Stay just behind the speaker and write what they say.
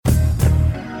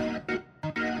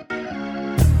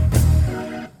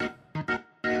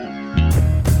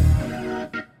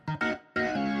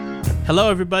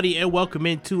Hello, everybody, and welcome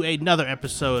into another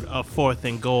episode of Fourth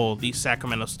and Goal, the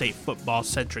Sacramento State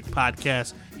football-centric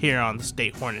podcast here on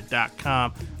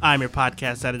thestatehornet.com. I'm your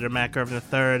podcast editor, Matt Irvin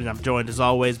III, and I'm joined, as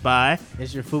always, by...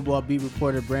 It's your football beat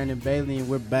reporter, Brandon Bailey, and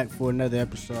we're back for another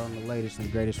episode on the latest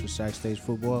and greatest for Sac State's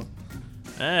football.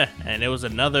 And it was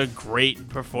another great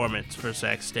performance for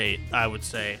Sac State, I would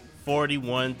say.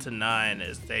 41-9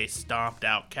 as they stomped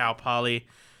out Cal Poly.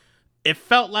 It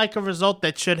felt like a result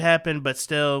that should happen, but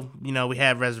still, we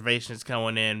had reservations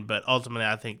going in. But ultimately,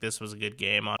 I think this was a good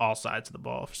game on all sides of the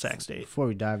ball for Sac State. Before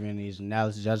we dive into these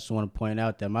analyses, I just want to point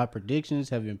out that my predictions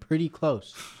have been pretty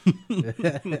close.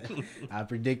 I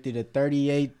predicted a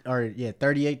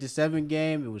 38-7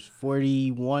 game. It was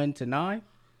 41-9.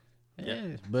 Yeah,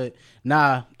 but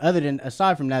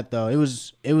aside from that though, it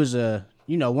was a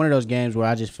one of those games where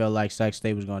I just felt like Sac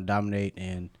State was going to dominate,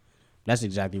 and that's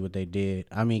exactly what they did.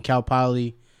 I mean, Cal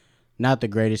Poly, not the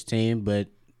greatest team, but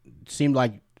it seemed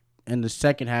like in the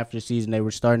second half of the season they were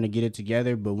starting to get it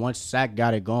together. But once Sac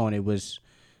got it going, it was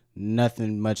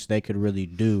nothing much they could really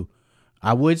do.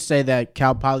 I would say that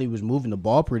Cal Poly was moving the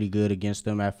ball pretty good against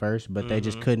them at first, but they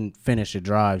just couldn't finish a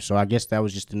drive. So I guess that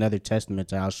was just another testament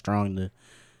to how strong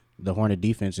the Hornet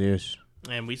defense is.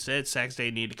 And we said Sac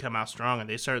State needed to come out strong, and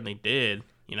they certainly did.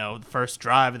 The first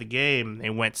drive of the game, they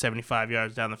went 75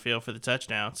 yards down the field for the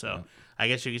touchdown. So I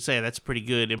guess you could say that's a pretty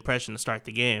good impression to start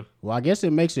the game. Well, I guess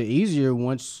it makes it easier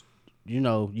once,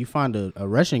 you find a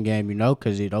rushing game,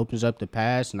 because it opens up the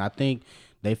pass. And I think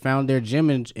they found their gem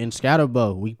in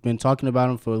Scatterbo. We've been talking about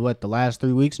him for, the last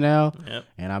 3 weeks now? Yep.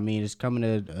 And, it's coming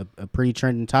to a pretty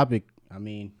trending topic.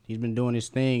 He's been doing his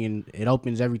thing, and it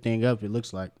opens everything up, it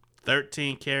looks like.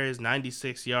 13 carries,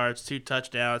 96 yards, 2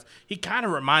 touchdowns. He kind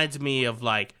of reminds me of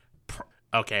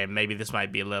okay, maybe this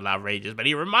might be a little outrageous, but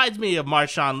he reminds me of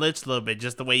Marshawn Lynch a little bit,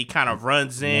 just the way he kind of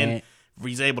runs in. Man.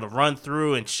 He's able to run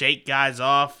through and shake guys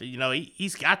off.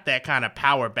 He's got that kind of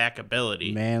power back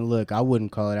ability. Man, look, I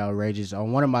wouldn't call it outrageous.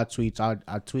 On one of my tweets,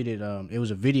 I tweeted, it was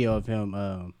a video of him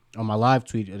on my live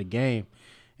tweet of the game,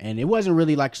 and it wasn't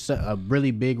really like a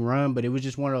really big run, but it was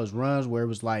just one of those runs where it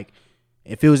was like,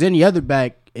 if it was any other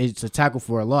back, it's a tackle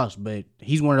for a loss. But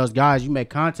he's one of those guys, you make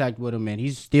contact with him, and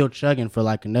he's still chugging for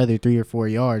another 3 or 4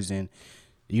 yards. And,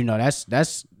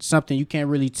 that's something you can't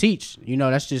really teach.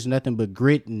 That's just nothing but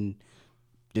grit and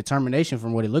determination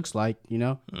from what it looks like,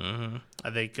 Mm-hmm. I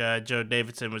think Joe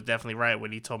Davidson was definitely right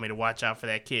when he told me to watch out for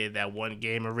that kid. That one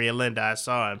game in Rio Linda, I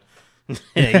saw him.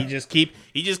 he just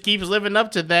keeps living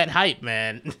up to that hype,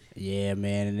 man. Yeah,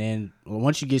 man. And then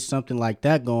once you get something like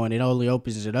that going, it only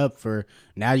opens it up for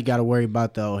now. You got to worry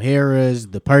about the O'Haras,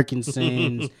 the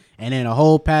Perkinsons, and then a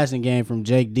whole passing game from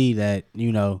Jake D that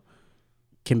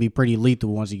can be pretty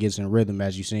lethal once he gets in rhythm,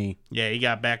 as you've seen. Yeah, he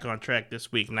got back on track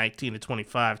this week,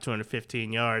 19-25,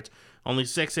 215 yards, only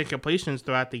 6 incompletions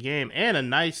throughout the game, and a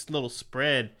nice little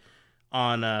spread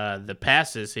on the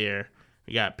passes here.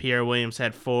 We got Pierre Williams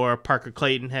had 4, Parker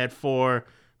Clayton had 4,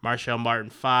 Marshall Martin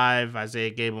 5,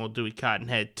 Isaiah Gable and Dewey Cotton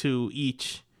had 2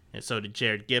 each, and so did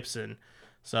Jared Gibson.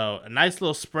 So a nice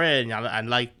little spread.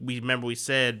 We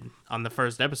said on the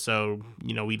first episode,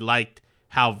 we liked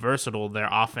how versatile their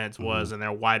offense was and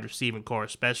their wide receiving core,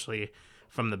 especially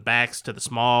from the backs to the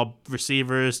small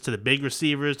receivers to the big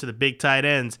receivers to the big tight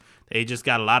ends. They just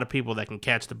got a lot of people that can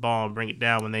catch the ball and bring it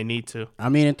down when they need to.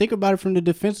 And think about it from the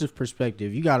defensive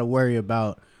perspective. You got to worry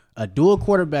about a dual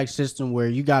quarterback system where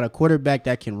you got a quarterback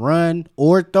that can run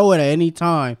or throw it at any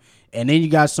time, and then you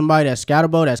got somebody that's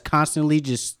Scatterbo that's constantly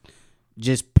just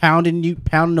pounding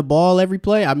the ball every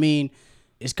play.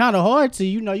 It's kind of hard to,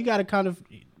 you got to kind of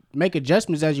make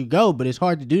adjustments as you go, but it's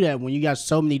hard to do that when you got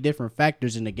so many different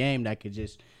factors in the game that could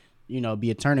just,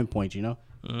 be a turning point,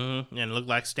 Mm-hmm. And it looked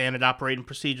like standard operating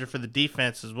procedure for the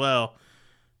defense as well.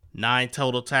 9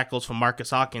 total tackles from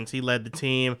Marcus Hawkins. He led the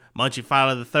team. Munchie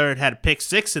Fowler III had a pick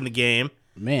 6 in the game.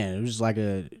 Man, it was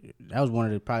that was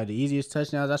one of probably the easiest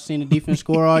touchdowns I've seen the defense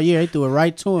score all year. They threw it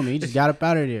right to him, and he just got up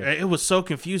out of there. It was so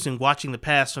confusing watching the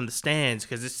pass from the stands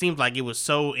because it seemed like it was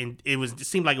so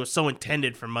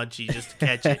intended for Munchie just to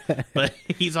catch it, but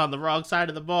he's on the wrong side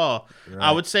of the ball. Right.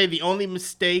 I would say the only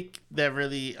mistake that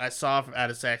really I saw out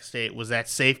of Sac State was that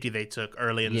safety they took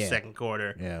early in the second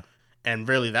quarter. Yeah, and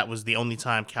really that was the only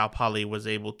time Cal Poly was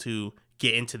able to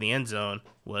get into the end zone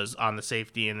was on the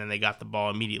safety, and then they got the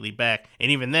ball immediately back. And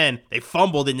even then, they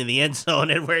fumbled into the end zone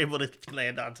and were able to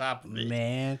land on top of it.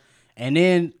 Man. And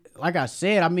then, like I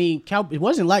said, it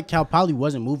wasn't like Cal Poly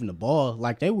wasn't moving the ball.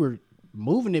 They were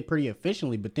moving it pretty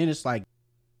efficiently, but then it's like,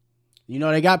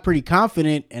 they got pretty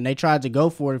confident, and they tried to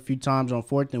go for it a few times on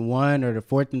 4th and 1 or the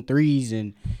 4th and 3s,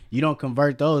 and you don't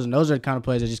convert those. And those are the kind of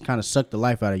plays that just kind of suck the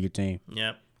life out of your team.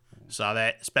 Yep. Saw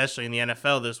that, especially in the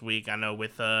NFL this week. I know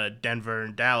with Denver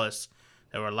and Dallas,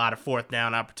 there were a lot of fourth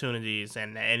down opportunities,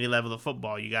 and at any level of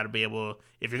football, you got to be able,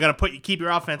 if you're going to keep your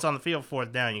offense on the field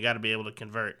fourth down, you got to be able to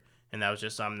convert. And that was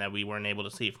just something that we weren't able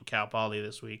to see from Cal Poly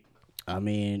this week. I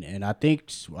mean, and I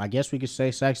guess we could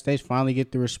say Sac State finally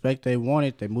get the respect they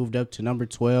wanted. They moved up to number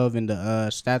 12 in the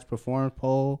stats performance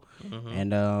poll,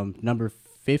 and number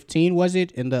 15 was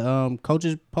it in the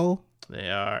coaches poll? They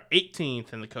are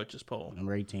 18th in the coaches poll.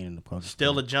 Number 18 in the coaches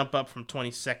Still poll. a jump up from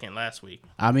 22nd last week.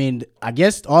 I mean, I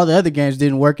guess all the other games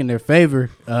didn't work in their favor.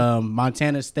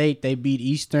 Montana State, they beat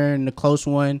Eastern, the close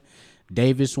one.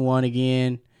 Davis won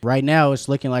again. Right now, it's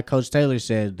looking like Coach Taylor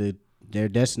said their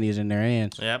destiny is in their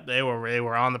hands. Yep, they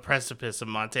were on the precipice of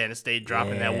Montana State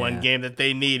dropping that one game that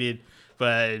they needed.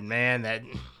 But, man, that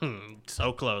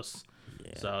so close.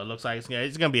 Yeah. So it looks like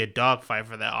it's gonna be a dogfight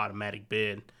for that automatic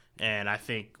bid. And I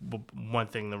think one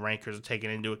thing the rankers are taking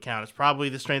into account is probably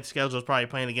the strength of schedule is probably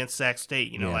playing against Sac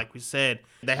State. Like we said,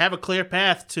 they have a clear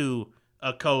path to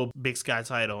a Big Sky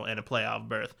title and a playoff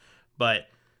berth. But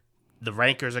the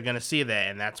rankers are going to see that,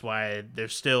 and that's why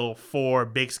there's still 4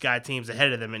 Big Sky teams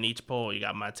ahead of them in each poll. You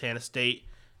got Montana State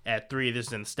at 3. This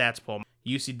is in the stats poll.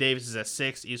 UC Davis is at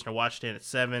 6. Eastern Washington at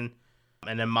 7.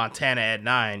 And then Montana at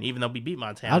 9. Even though we beat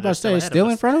Montana, I was about to say, it's still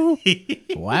in front of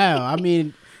them? Wow. I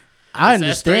mean, I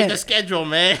understand. Strength of schedule,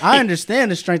 man. I understand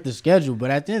the strength of schedule,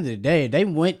 but at the end of the day, they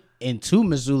went into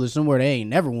Missoula somewhere they ain't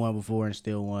never won before and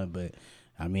still won. But,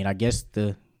 I mean, I guess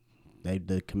the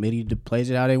committee plays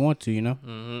it how they want to,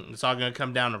 It's all going to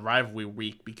come down to rivalry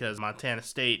week because Montana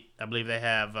State, I believe they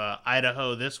have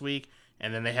Idaho this week,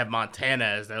 and then they have Montana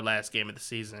as their last game of the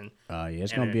season. Yeah,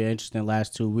 it's going to be an interesting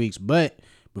last 2 weeks. But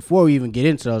before we even get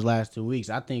into those last 2 weeks,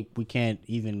 I think we can't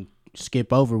even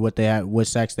skip over what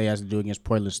Sac State has to do against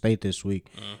Portland State this week.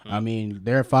 I mean,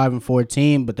 they're a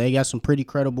 5-4 but they got some pretty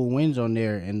credible wins on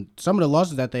there. And some of the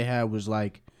losses that they had was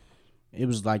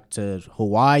to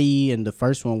Hawaii, and the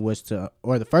first one was to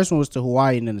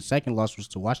Hawaii, and then the second loss was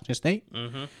to Washington State.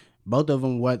 Both of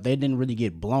them, they didn't really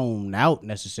get blown out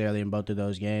necessarily in both of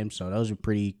those games, so those are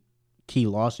pretty key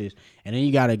losses. And then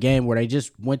you got a game where they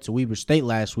just went to Weber State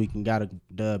last week and got a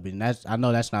dub, and I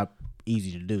know that's not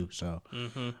easy to do. So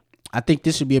I think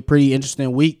this should be a pretty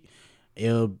interesting week.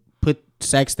 It'll put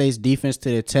Sac State's defense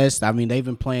to the test. I mean, they've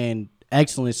been playing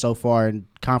excellent so far in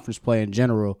conference play in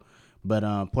general. But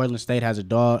Portland State has a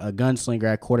gunslinger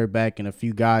at quarterback and a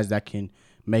few guys that can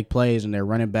make plays, and their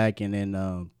running back and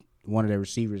then one of their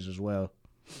receivers as well.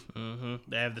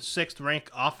 They have the 6th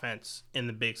ranked offense in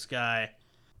the Big Sky.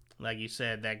 Like you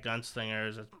said, that gunslinger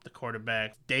is the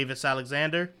quarterback. Davis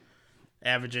Alexander,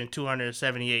 averaging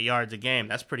 278 yards a game.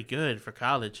 That's pretty good for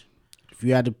college. If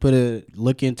you had to put a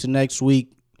look into next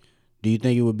week, do you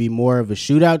think it would be more of a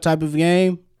shootout type of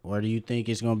game? Or do you think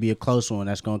it's going to be a close one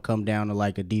that's going to come down to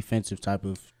like a defensive type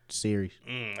of series?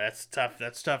 That's tough.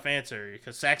 That's a tough answer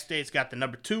because Sac State's got the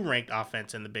number 2 ranked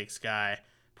offense in the Big Sky.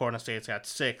 Portland State's got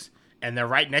 6. And they're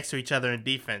right next to each other in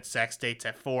defense. Sac State's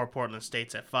at 4, Portland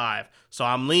State's at 5. So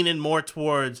I'm leaning more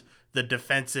towards the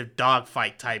defensive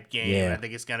dogfight type game. Yeah. I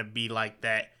think it's going to be like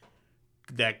that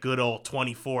good old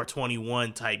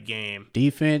 24-21 type game.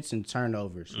 Defense and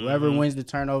turnovers. Whoever wins the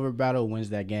turnover battle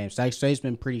wins that game. Sac State's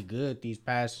been pretty good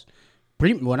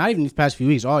not even these past few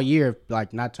weeks, all year,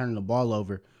 like not turning the ball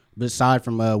over. But aside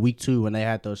from week 2 when they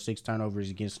had those 6 turnovers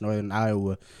against Northern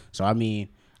Iowa. So, I mean,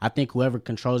 I think whoever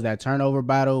controls that turnover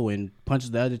battle and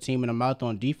punches the other team in the mouth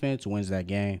on defense wins that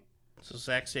game. So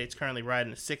Sac State's currently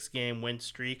riding a 6-game win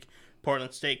streak.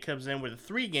 Portland State comes in with a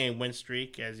 3-game win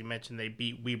streak. As you mentioned, they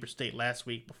beat Weber State last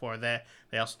week. Before that,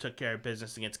 they also took care of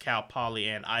business against Cal Poly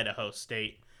and Idaho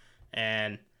State.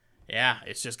 And, yeah,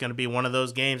 it's just going to be one of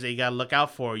those games that you got to look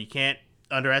out for. You can't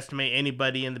underestimate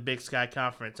anybody in the Big Sky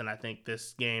Conference, and I think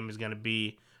this game is going to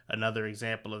be another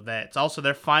example of that. It's also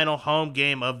their final home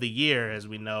game of the year. As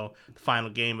we know, the final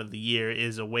game of the year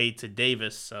is away to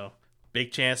Davis, so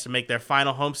big chance to make their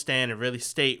final homestand and really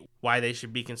state why they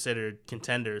should be considered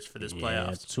contenders for this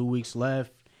playoffs. 2 weeks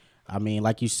left. I mean,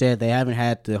 like you said, they haven't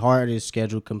had the hardest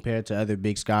schedule compared to other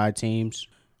Big Sky teams.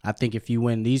 I think if you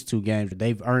win these 2 games,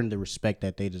 they've earned the respect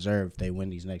that they deserve if they win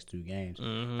these next 2 games.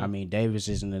 I mean, Davis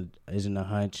isn't a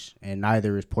hunch, and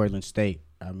neither is Portland State.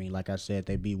 I mean, like I said,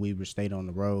 they beat Weber State on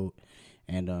the road,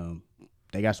 and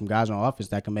they got some guys on offense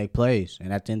that can make plays.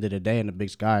 And at the end of the day, in the Big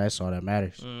Sky, that's all that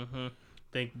matters.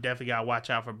 Think definitely got to watch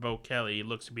out for Bo Kelly. He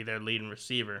looks to be their leading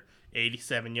receiver.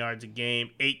 87 yards a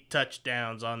game, 8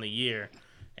 touchdowns on the year.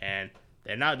 And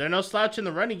they're no slouch in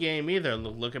the running game either.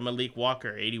 Look at Malik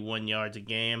Walker, 81 yards a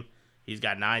game. He's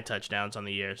got 9 touchdowns on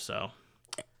the year. So,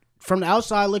 from the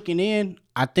outside looking in,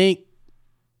 I think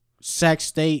Sac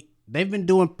State, they've been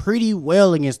doing pretty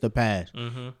well against the pass.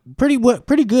 Mm-hmm.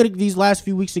 Pretty good these last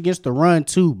few weeks against the run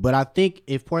too. But I think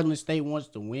if Portland State wants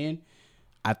to win,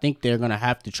 I think they're gonna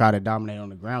have to try to dominate on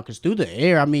the ground. Because through the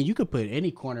air, I mean, you could put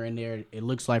any corner in there. It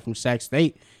looks like from Sac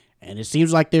State, and it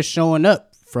seems like they're showing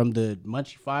up from the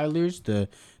Munchie Filers,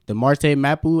 the Marte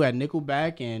Mapu at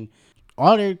nickelback, and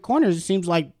all their corners. It seems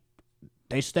like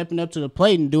they stepping up to the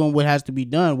plate and doing what has to be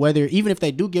done. Whether even if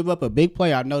they do give up a big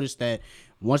play, I noticed that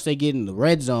once they get in the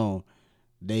red zone,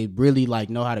 they really like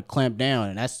know how to clamp down,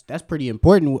 and that's pretty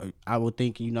important. I would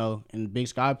think, in the Big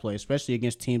Sky play, especially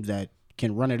against teams that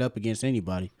can run it up against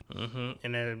anybody. Mm-hmm.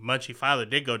 And then Munchie Filer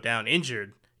did go down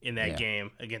injured in that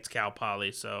game against Cal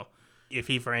Poly. So if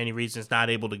he for any reason is not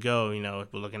able to go,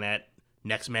 we're looking at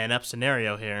next man up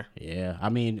scenario here. Yeah, I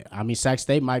mean, Sac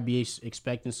State might be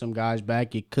expecting some guys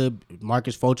back. It could.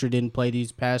 Marcus Fulcher didn't play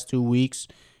these past 2 weeks.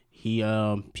 He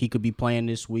could be playing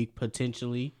this week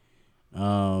potentially.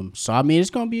 So I mean,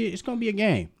 it's gonna be a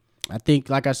game. I think,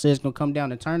 like I said, it's gonna come down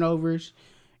to turnovers,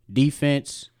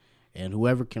 defense, and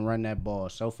whoever can run that ball.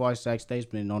 So far, Sac State's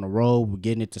been on a roll. We're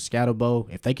getting it to Scatterbo.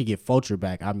 If they could get Fulcher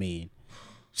back, I mean,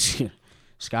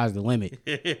 sky's the limit.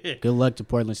 Good luck to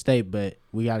Portland State, but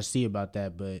we got to see about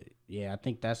that. But yeah, I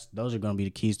think those are going to be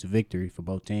the keys to victory for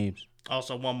both teams.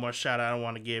 Also, one more shout out I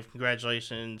want to give.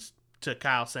 Congratulations to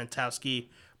Kyle Santowski.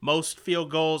 Most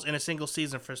field goals in a single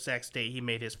season for Sac State. He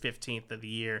made his 15th of the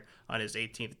year on his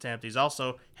 18th attempt. He's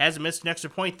also hasn't missed an extra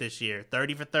point this year.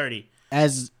 30 for 30.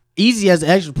 As easy as the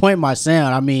extra point might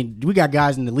sound, I mean, we got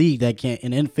guys in the league in the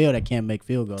NFL that can't make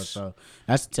field goals. So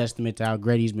that's a testament to how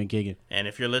great he's been kicking. And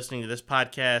if you're listening to this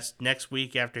podcast next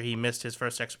week after he missed his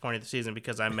first extra point of the season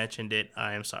because I mentioned it,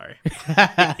 I am sorry.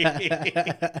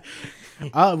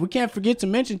 We can't forget to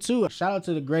mention, too, shout out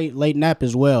to the great late nap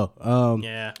as well.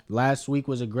 Last week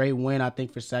was a great win, I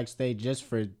think, for Sac State, just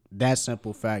for that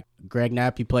simple fact. Greg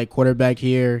Knapp, he played quarterback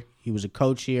here. He was a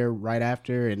coach here right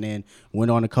after, and then went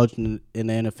on to coach in the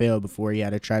NFL before he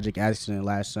had a tragic accident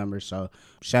last summer. So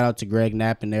shout out to Greg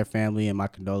Knapp and their family, and my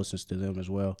condolences to them as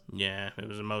well. Yeah, it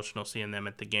was emotional seeing them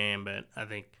at the game, but I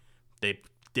think they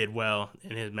did well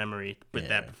in his memory with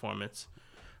that performance.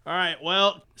 All right,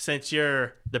 well, since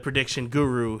you're the prediction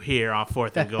guru here on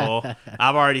 4th and Goal,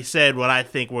 I've already said what I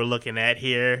think we're looking at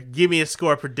here. Give me a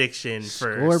score prediction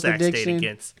for Sac State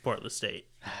against Portland State.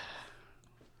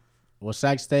 Well,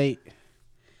 Sac State,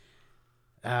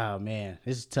 oh, man,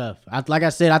 this is tough. Like I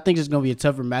said, I think it's going to be a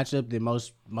tougher matchup than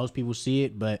most people see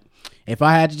it. But if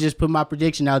I had to just put my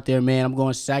prediction out there, man, I'm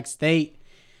going Sac State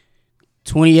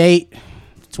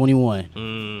 28-21.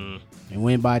 And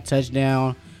win by a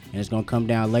touchdown, and it's going to come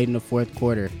down late in the fourth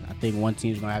quarter. I think one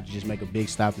team's going to have to just make a big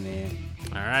stop in the end.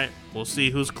 All right, we'll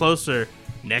see who's closer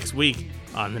next week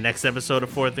on the next episode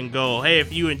of 4th and Goal. Hey,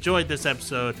 if you enjoyed this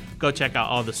episode, go check out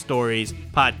all the stories,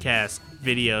 podcasts,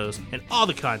 videos, and all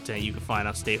the content you can find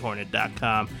on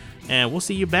StateHornet.com. And we'll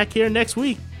see you back here next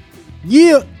week.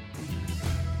 Yeah.